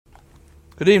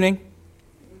Good evening.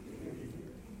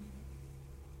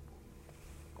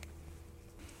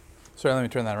 Sorry, let me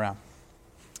turn that around.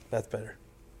 That's better.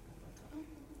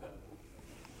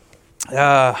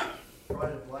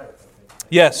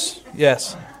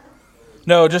 Yes.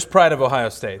 No, just Pride of Ohio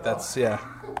State. That's, yeah.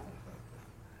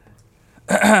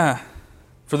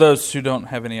 For those who don't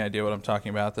have any idea what I'm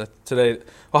talking about, today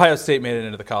Ohio State made it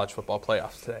into the college football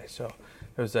playoffs today. So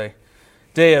it was a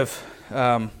day of,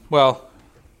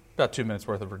 about 2 minutes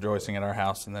worth of rejoicing at our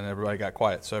house, and then everybody got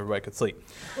quiet so everybody could sleep.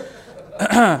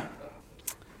 Well,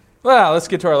 let's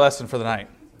get to our lesson for the night.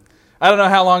 I don't know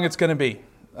how long it's going to be.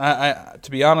 To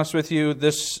be honest with you,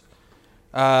 this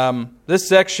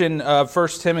section of 1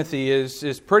 Timothy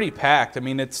is pretty packed. I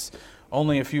mean, it's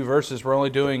only a few verses. We're only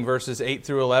doing verses 8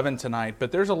 through 11 tonight,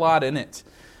 but there's a lot in it.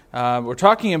 We're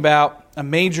talking about a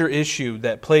major issue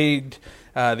that plagued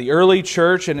the early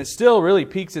church, and it still really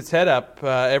peeks its head up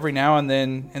every now and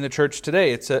then in the church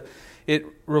today. It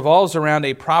revolves around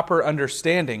a proper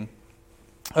understanding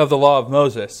of the law of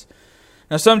Moses.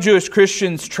 Now, some Jewish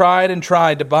Christians tried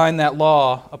to bind that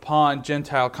law upon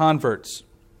Gentile converts.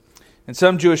 And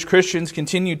some Jewish Christians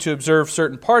continued to observe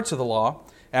certain parts of the law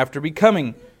after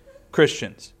becoming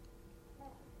Christians.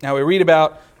 Now, we read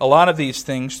about a lot of these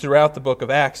things throughout the book of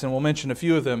Acts, and we'll mention a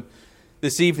few of them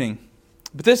this evening.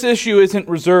 But this issue isn't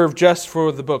reserved just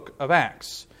for the book of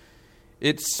Acts.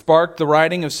 It sparked the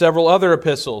writing of several other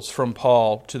epistles from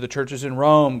Paul to the churches in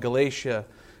Rome, Galatia,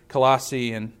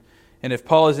 Colossae, and if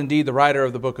Paul is indeed the writer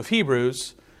of the book of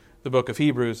Hebrews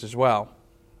as well.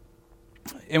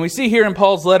 And we see here in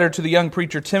Paul's letter to the young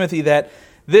preacher Timothy that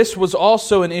this was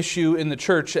also an issue in the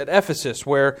church at Ephesus,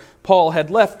 where Paul had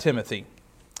left Timothy.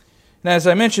 Now, as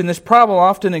I mentioned, this problem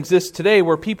often exists today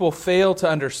where people fail to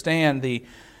understand the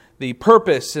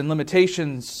purpose and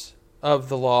limitations of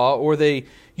the law, or they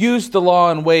use the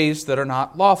law in ways that are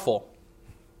not lawful.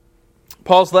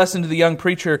 Paul's lesson to the young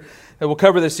preacher that we'll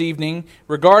cover this evening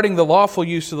regarding the lawful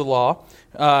use of the law,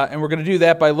 and we're going to do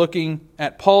that by looking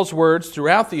at Paul's words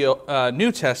throughout the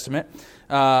New Testament,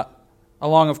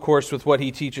 along, of course, with what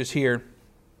he teaches here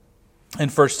in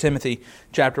 1 Timothy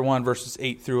chapter 1, verses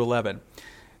 8 through 11.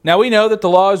 Now, we know that the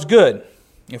law is good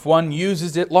if one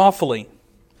uses it lawfully.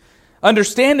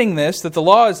 Understanding this, that the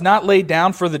law is not laid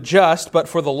down for the just, but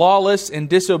for the lawless and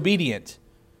disobedient,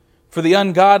 for the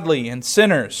ungodly and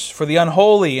sinners, for the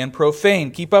unholy and profane.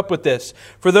 Keep up with this.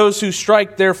 For those who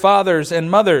strike their fathers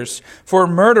and mothers, for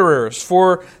murderers,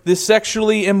 for the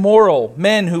sexually immoral,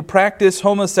 men who practice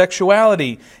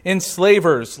homosexuality,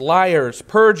 enslavers, liars,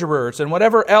 perjurers, and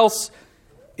whatever else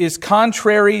is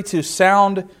contrary to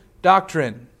sound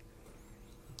doctrine,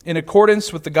 in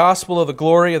accordance with the gospel of the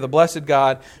glory of the blessed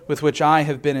God with which I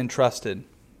have been entrusted.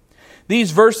 These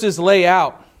verses lay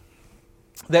out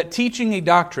that teaching a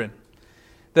doctrine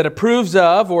that approves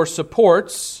of or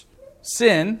supports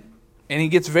sin, and he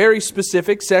gets very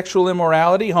specific: sexual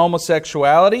immorality,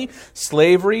 homosexuality,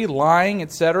 slavery, lying,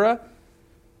 etc.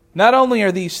 Not only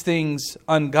are these things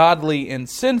ungodly and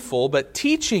sinful, but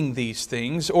teaching these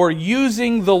things or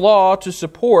using the law to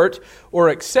support or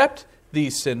accept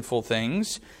these sinful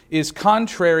things is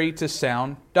contrary to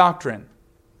sound doctrine.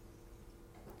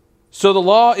 So the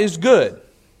law is good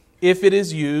if it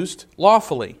is used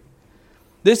lawfully.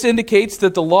 This indicates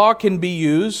that the law can be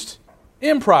used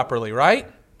improperly, right?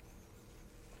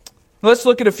 Let's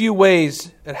look at a few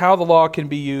ways at how the law can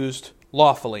be used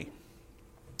lawfully.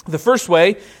 The first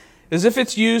way is if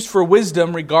it's used for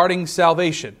wisdom regarding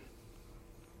salvation.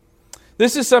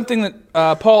 This is something that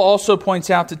Paul also points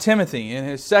out to Timothy in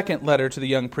his second letter to the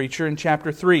young preacher in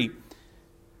chapter 3.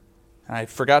 I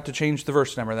forgot to change the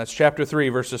verse number. That's chapter 3,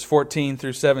 verses 14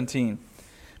 through 17.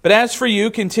 But as for you,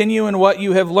 continue in what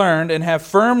you have learned and have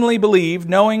firmly believed,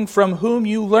 knowing from whom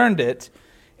you learned it,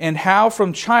 and how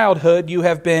from childhood you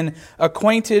have been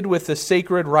acquainted with the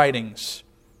sacred writings,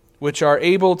 which are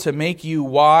able to make you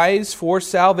wise for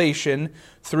salvation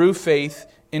through faith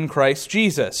in Christ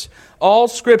Jesus. All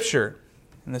Scripture,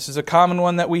 and this is a common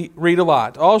one that we read a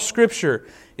lot, all Scripture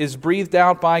is breathed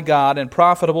out by God and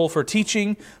profitable for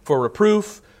teaching, for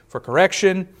reproof, for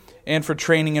correction, and for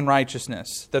training in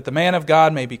righteousness, that the man of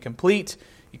God may be complete,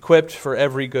 equipped for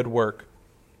every good work.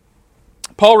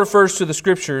 Paul refers to the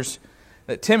Scriptures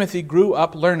that Timothy grew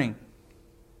up learning.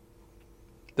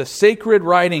 The sacred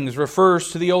writings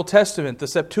refers to the Old Testament, the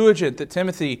Septuagint that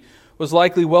Timothy was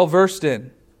likely well versed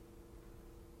in.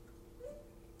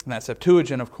 And that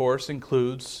Septuagint, of course,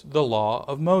 includes the law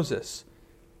of Moses.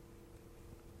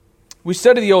 We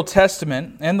study the Old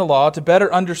Testament and the law to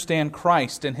better understand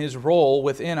Christ and His role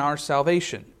within our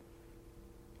salvation.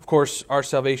 Of course, our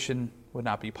salvation would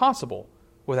not be possible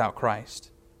without Christ.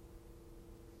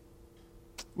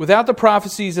 Without the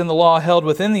prophecies and the law held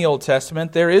within the Old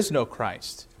Testament, there is no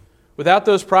Christ. Without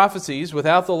those prophecies,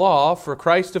 without the law for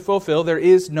Christ to fulfill, there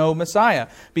is no Messiah.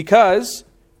 Because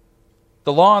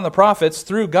the law and the prophets,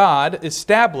 through God,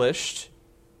 established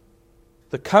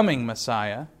the coming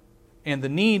Messiah and the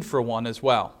need for one as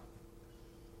well.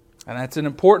 And that's an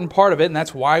important part of it, and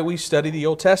that's why we study the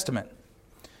Old Testament.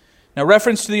 Now,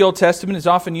 reference to the Old Testament is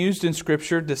often used in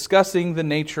Scripture discussing the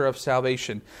nature of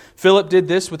salvation. Philip did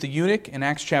this with the eunuch in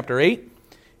Acts chapter 8,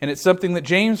 and it's something that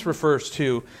James refers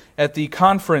to at the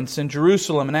conference in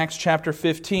Jerusalem in Acts chapter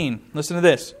 15. Listen to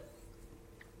this.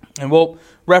 And we'll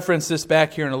reference this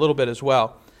back here in a little bit as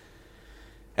well.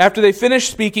 After they finished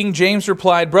speaking, James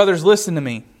replied, "Brothers, listen to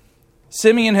me.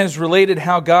 Simeon has related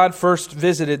how God first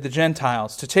visited the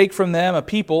Gentiles to take from them a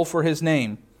people for His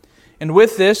name. And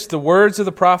with this, the words of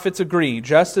the prophets agree,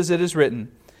 just as it is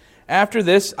written, 'After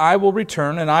this I will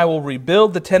return, and I will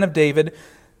rebuild the tent of David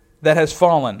that has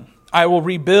fallen. I will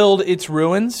rebuild its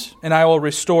ruins, and I will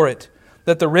restore it,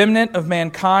 that the remnant of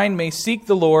mankind may seek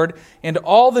the Lord, and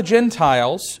all the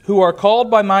Gentiles who are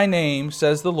called by my name,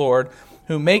 says the Lord,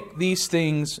 who make these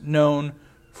things known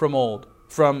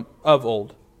of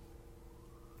old.'"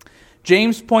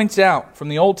 James points out from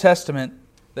the Old Testament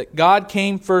that God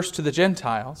came first to the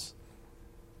Gentiles,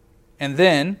 and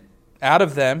then, out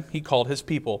of them, He called His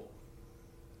people.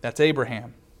 That's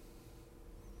Abraham.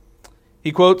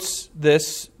 He quotes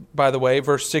this, by the way,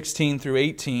 verse 16 through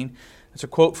 18. It's a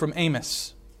quote from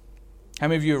Amos. How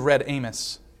many of you have read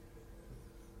Amos?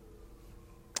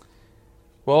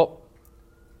 Well,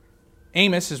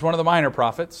 Amos is one of the minor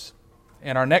prophets,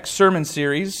 and our next sermon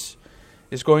series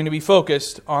is going to be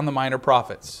focused on the minor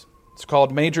prophets. It's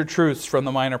called Major Truths from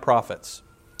the Minor Prophets.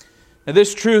 Now,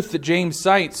 this truth that James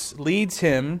cites leads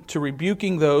him to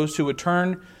rebuking those who would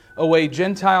turn away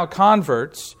Gentile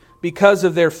converts because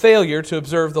of their failure to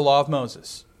observe the law of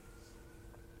Moses.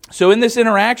 So in this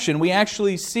interaction, we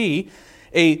actually see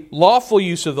a lawful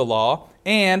use of the law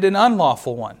and an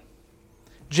unlawful one.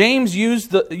 James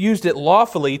used it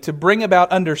lawfully to bring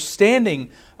about understanding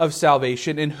of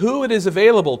salvation and who it is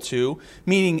available to,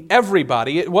 meaning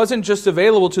everybody. It wasn't just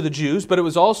available to the Jews, but it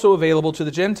was also available to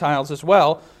the Gentiles as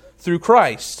well, through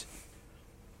Christ.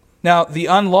 Now, the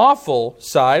unlawful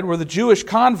side were the Jewish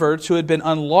converts who had been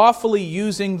unlawfully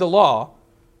using the law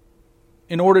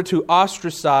in order to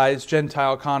ostracize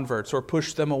Gentile converts or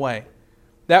push them away.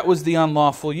 That was the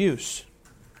unlawful use.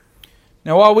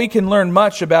 Now, while we can learn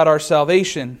much about our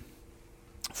salvation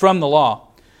from the law,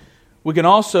 we can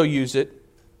also use it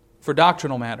for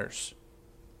doctrinal matters.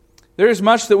 There is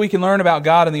much that we can learn about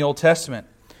God in the Old Testament.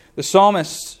 The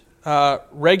psalmist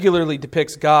regularly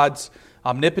depicts God's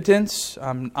omnipotence,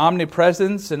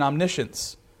 omnipresence, and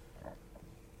omniscience.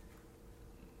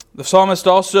 The psalmist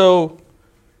also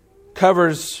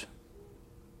covers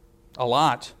a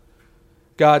lot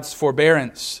God's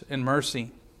forbearance and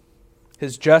mercy,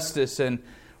 His justice and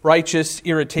righteous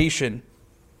irritation.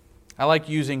 I like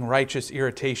using righteous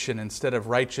irritation instead of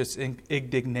righteous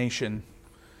indignation,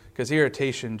 because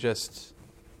irritation just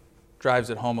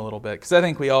drives it home a little bit. Because I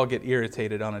think we all get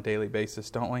irritated on a daily basis,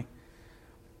 don't we?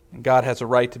 And God has a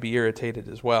right to be irritated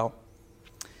as well.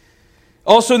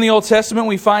 Also in the Old Testament,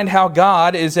 we find how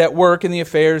God is at work in the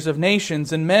affairs of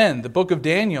nations and men. The book of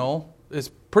Daniel is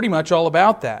pretty much all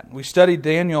about that. We studied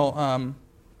Daniel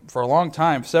for a long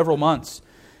time, several months,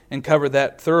 and covered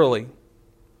that thoroughly.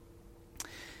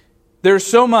 There's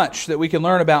so much that we can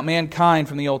learn about mankind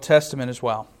from the Old Testament as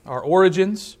well. Our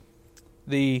origins,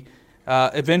 the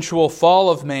eventual fall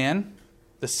of man,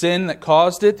 the sin that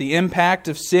caused it, the impact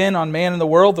of sin on man and the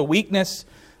world, the weakness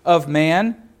of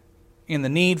man, and the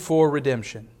need for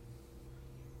redemption.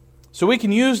 So we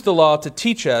can use the law to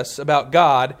teach us about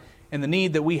God and the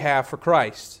need that we have for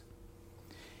Christ.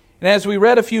 And as we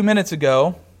read a few minutes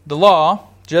ago, the law,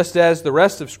 just as the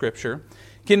rest of Scripture,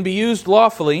 can be used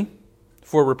lawfully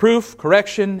for reproof,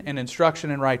 correction, and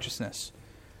instruction in righteousness.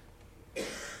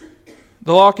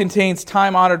 The law contains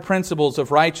time-honored principles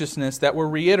of righteousness that were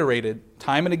reiterated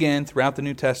time and again throughout the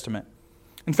New Testament.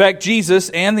 In fact, Jesus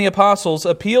and the apostles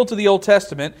appealed to the Old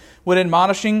Testament when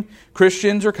admonishing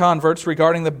Christians or converts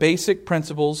regarding the basic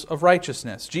principles of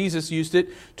righteousness. Jesus used it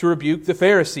to rebuke the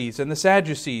Pharisees and the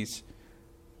Sadducees.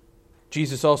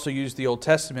 Jesus also used the Old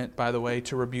Testament, by the way,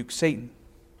 to rebuke Satan.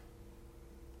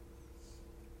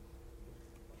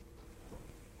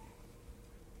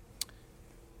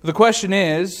 The question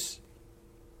is,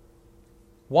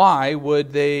 why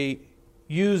would they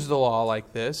use the law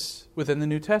like this within the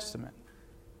New Testament?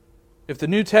 If the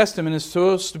New Testament is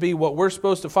supposed to be what we're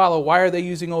supposed to follow, why are they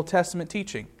using Old Testament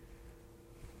teaching?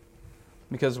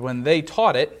 Because when they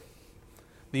taught it,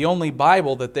 The only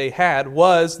Bible that they had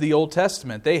was the Old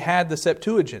Testament. They had the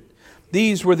Septuagint.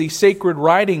 These were the sacred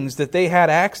writings that they had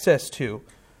access to.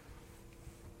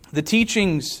 The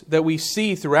teachings that we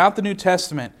see throughout the New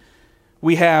Testament,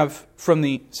 we have from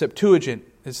the Septuagint.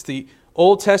 It's the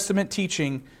Old Testament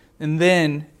teaching, and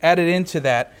then added into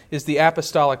that is the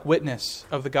apostolic witness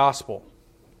of the gospel.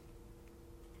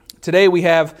 Today we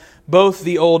have both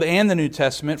the Old and the New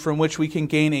Testament from which we can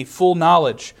gain a full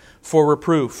knowledge for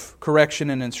reproof, correction,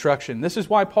 and instruction. This is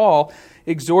why Paul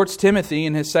exhorts Timothy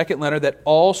in his second letter that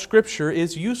all Scripture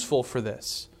is useful for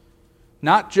this.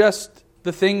 Not just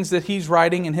the things that he's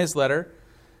writing in his letter,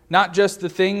 not just the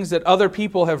things that other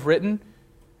people have written,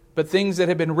 but things that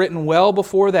have been written well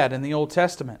before that in the Old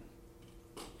Testament.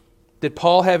 Did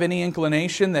Paul have any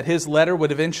inclination that his letter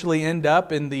would eventually end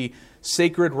up in the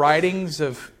sacred writings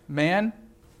of man?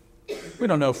 We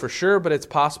don't know for sure, but it's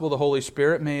possible the Holy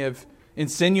Spirit may have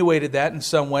insinuated that in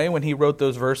some way when he wrote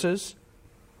those verses.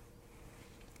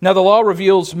 Now, the law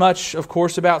reveals much, of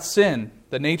course, about sin,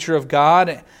 the nature of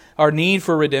God, our need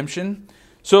for redemption.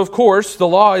 So, of course, the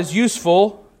law is used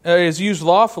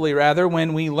lawfully,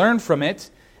 when we learn from it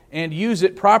and use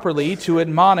it properly to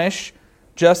admonish,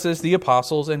 just as the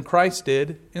apostles and Christ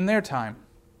did in their time.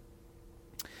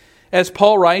 As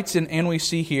Paul writes, and we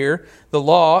see here, the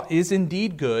law is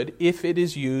indeed good if it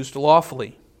is used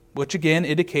lawfully, which again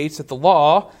indicates that the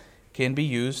law can be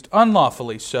used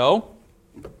unlawfully. So,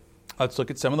 let's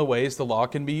look at some of the ways the law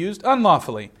can be used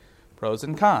unlawfully. Pros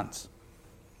and cons.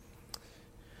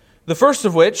 The first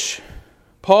of which,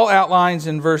 Paul outlines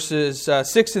in verses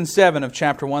 6 and 7 of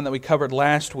chapter 1 that we covered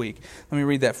last week. Let me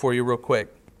read that for you real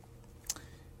quick.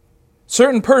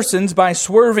 Certain persons, by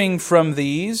swerving from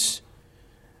these,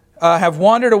 have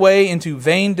wandered away into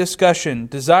vain discussion,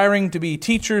 desiring to be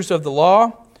teachers of the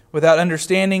law, without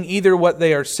understanding either what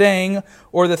they are saying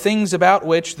or the things about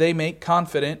which they make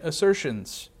confident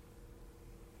assertions.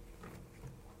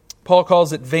 Paul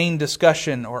calls it vain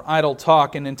discussion or idle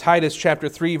talk, and in Titus chapter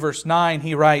 3, verse 9,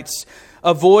 he writes,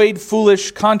 "Avoid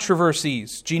foolish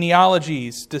controversies,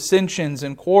 genealogies, dissensions,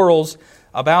 and quarrels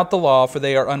about the law, for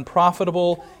they are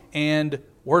unprofitable and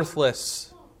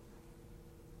worthless."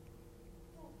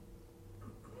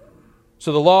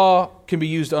 So the law can be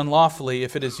used unlawfully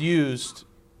if it is used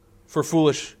for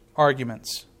foolish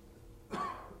arguments.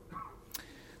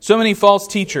 So many false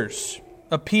teachers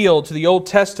appeal to the Old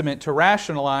Testament to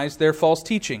rationalize their false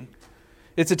teaching.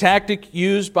 It's a tactic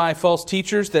used by false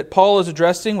teachers that Paul is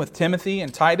addressing with Timothy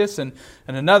and Titus and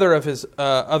another of his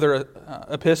other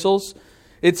epistles.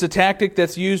 It's a tactic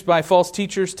that's used by false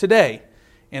teachers today.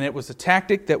 And it was a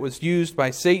tactic that was used by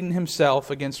Satan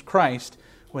himself against Christ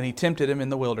when he tempted him in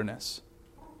the wilderness.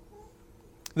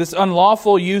 This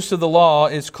unlawful use of the law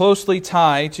is closely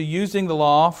tied to using the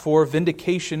law for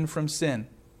vindication from sin.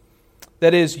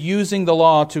 That is, using the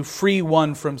law to free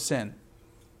one from sin.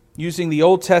 Using the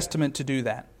Old Testament to do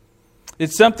that.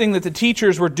 It's something that the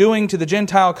teachers were doing to the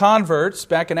Gentile converts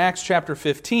back in Acts chapter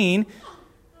 15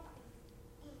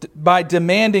 by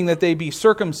demanding that they be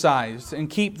circumcised and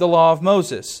keep the law of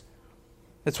Moses.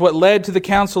 That's what led to the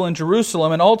council in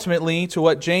Jerusalem and ultimately to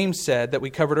what James said that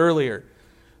we covered earlier.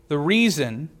 The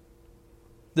reason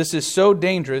this is so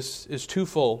dangerous is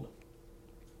twofold.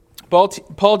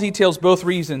 Paul details both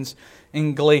reasons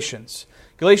in Galatians.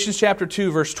 Galatians chapter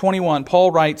 2, verse 21,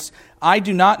 Paul writes, "I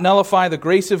do not nullify the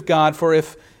grace of God, for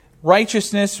if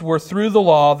righteousness were through the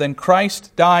law, then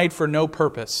Christ died for no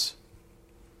purpose."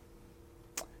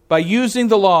 By using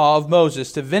the law of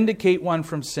Moses to vindicate one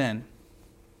from sin,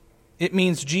 it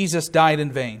means Jesus died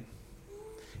in vain.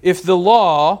 If the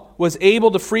law was able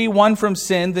to free one from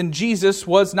sin, then Jesus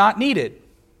was not needed.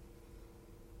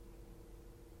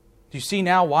 Do you see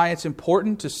now why it's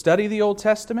important to study the Old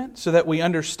Testament? So that we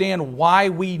understand why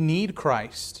we need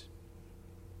Christ.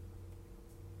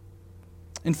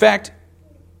 In fact,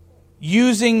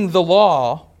 using the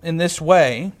law in this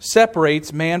way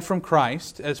separates man from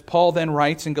Christ, as Paul then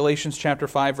writes in Galatians chapter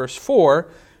 5, verse 4,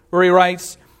 where he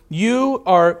writes, "You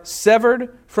are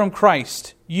severed from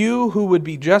Christ. You who would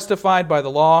be justified by the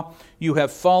law, you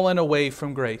have fallen away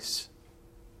from grace."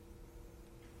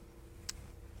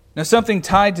 Now, something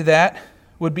tied to that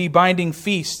would be binding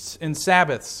feasts and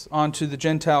Sabbaths onto the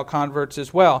Gentile converts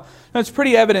as well. Now, it's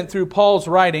pretty evident through Paul's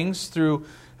writings, through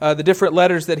the different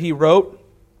letters that he wrote,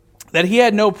 that he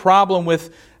had no problem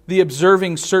with the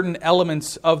observing certain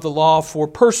elements of the law for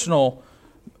personal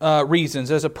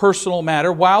reasons, as a personal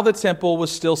matter, while the temple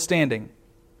was still standing.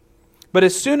 But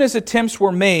as soon as attempts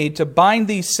were made to bind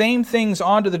these same things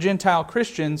onto the Gentile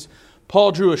Christians,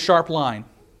 Paul drew a sharp line.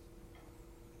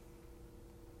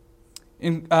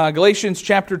 In Galatians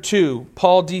chapter 2,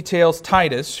 Paul details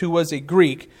Titus, who was a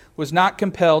Greek, was not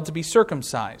compelled to be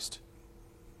circumcised.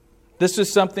 This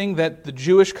is something that the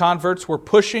Jewish converts were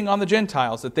pushing on the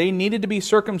Gentiles, that they needed to be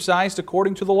circumcised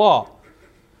according to the law.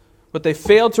 What they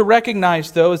failed to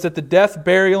recognize, though, is that the death,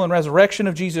 burial, and resurrection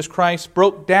of Jesus Christ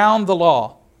broke down the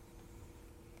law,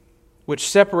 which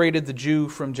separated the Jew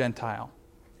from Gentile.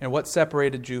 And what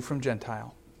separated Jew from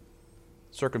Gentile?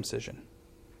 Circumcision.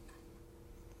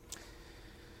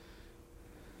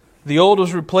 The old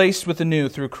was replaced with the new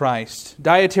through Christ.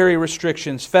 Dietary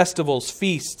restrictions, festivals,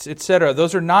 feasts, etc.,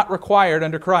 those are not required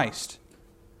under Christ.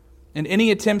 And any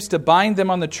attempts to bind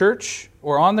them on the church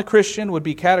or on the Christian would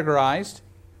be categorized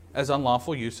as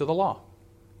unlawful use of the law.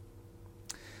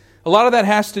 A lot of that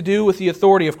has to do with the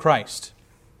authority of Christ,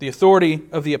 the authority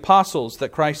of the apostles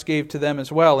that Christ gave to them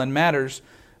as well in matters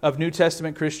of New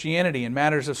Testament Christianity, in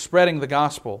matters of spreading the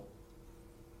gospel.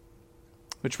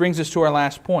 Which brings us to our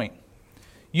last point.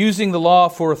 Using the law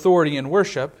for authority in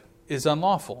worship is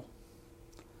unlawful.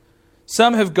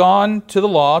 Some have gone to the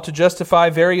law to justify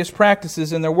various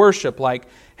practices in their worship, like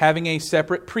having a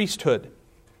separate priesthood,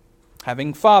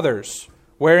 having fathers,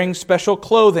 wearing special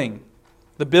clothing,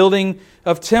 the building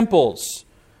of temples.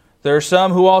 There are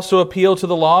some who also appeal to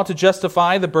the law to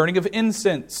justify the burning of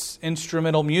incense,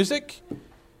 instrumental music,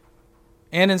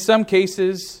 and in some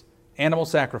cases, animal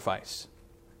sacrifice.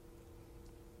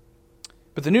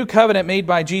 But the new covenant made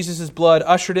by Jesus' blood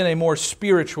ushered in a more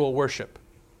spiritual worship,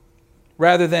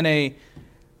 rather than a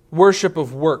worship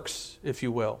of works, if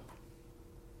you will.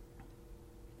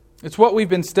 It's what we've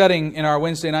been studying in our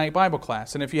Wednesday night Bible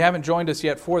class. And if you haven't joined us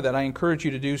yet for that, I encourage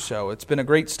you to do so. It's been a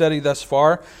great study thus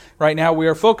far. Right now we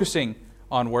are focusing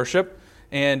on worship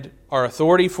and our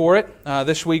authority for it.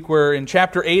 This week we're in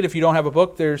chapter 8. If you don't have a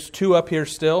book, there's 2 up here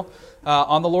still,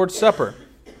 on the Lord's Supper.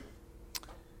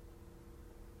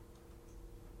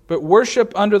 But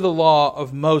worship under the law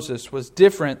of Moses was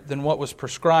different than what was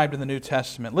prescribed in the New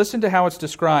Testament. Listen to how it's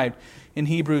described in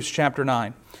Hebrews chapter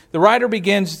 9. The writer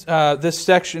begins this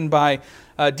section by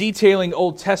detailing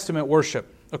Old Testament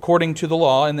worship according to the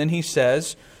law, and then he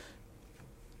says,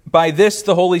 "By this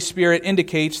the Holy Spirit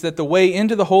indicates that the way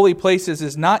into the holy places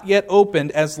is not yet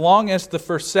opened as long as the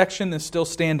first section is still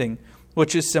standing,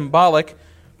 which is symbolic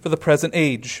for the present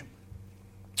age.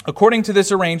 According to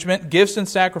this arrangement, gifts and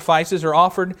sacrifices are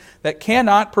offered that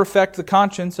cannot perfect the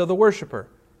conscience of the worshiper,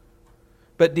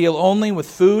 but deal only with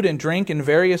food and drink and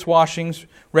various washings,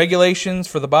 regulations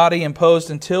for the body imposed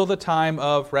until the time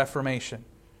of Reformation.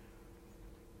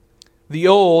 The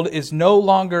old is no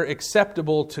longer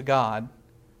acceptable to God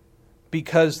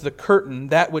because the curtain,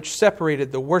 that which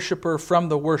separated the worshiper from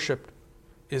the worshipped,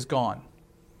 is gone."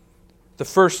 The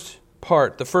first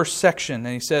part, the first section,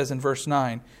 and he says in verse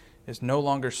 9, is no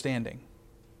longer standing.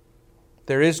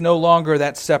 There is no longer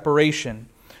that separation.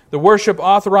 The worship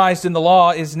authorized in the law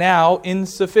is now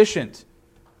insufficient.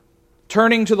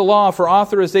 Turning to the law for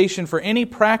authorization for any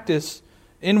practice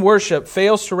in worship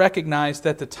fails to recognize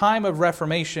that the time of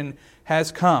Reformation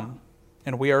has come,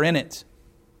 and we are in it.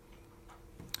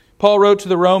 Paul wrote to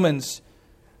the Romans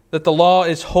that the law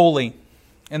is holy,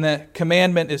 and the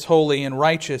commandment is holy and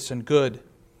righteous and good.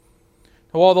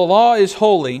 While the law is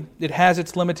holy, it has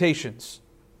its limitations.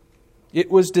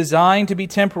 It was designed to be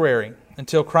temporary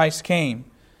until Christ came.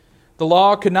 The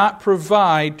law could not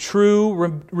provide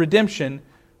true redemption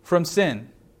from sin.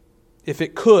 If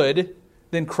it could,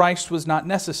 then Christ was not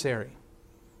necessary.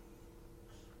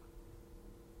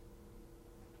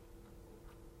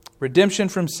 Redemption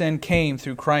from sin came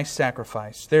through Christ's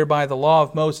sacrifice. Thereby the law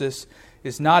of Moses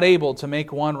is not able to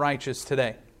make one righteous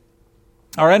today.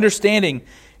 Our understanding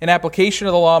and application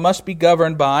of the law must be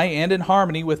governed by and in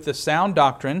harmony with the sound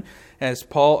doctrine, as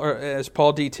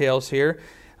Paul details here,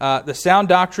 the sound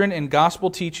doctrine and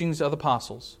gospel teachings of the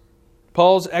apostles.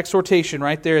 Paul's exhortation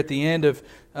right there at the end of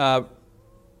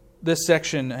this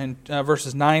section in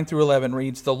verses 9 through 11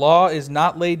 reads, "The law is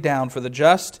not laid down for the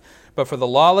just, but for the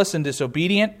lawless and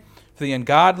disobedient, for the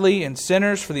ungodly and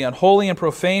sinners, for the unholy and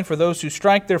profane, for those who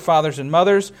strike their fathers and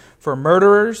mothers, for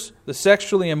murderers, the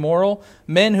sexually immoral,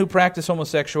 men who practice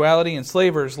homosexuality,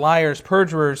 enslavers, liars,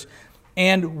 perjurers,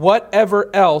 and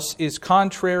whatever else is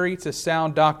contrary to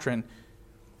sound doctrine."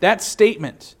 That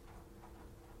statement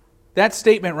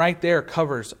right there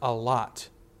covers a lot.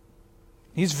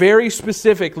 He's very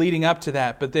specific leading up to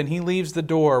that, but then he leaves the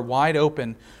door wide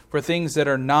open for things that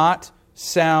are not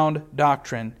sound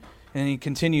doctrine. And he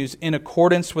continues, "In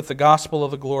accordance with the gospel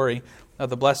of the glory of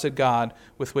the blessed God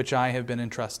with which I have been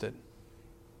entrusted."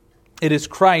 It is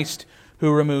Christ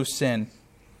who removes sin.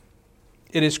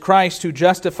 It is Christ who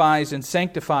justifies and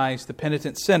sanctifies the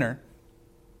penitent sinner.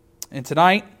 And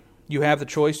tonight, you have the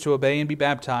choice to obey and be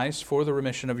baptized for the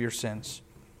remission of your sins.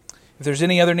 If there's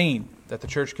any other need that the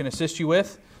church can assist you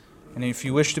with, and if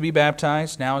you wish to be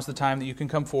baptized, now is the time that you can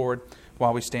come forward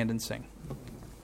while we stand and sing.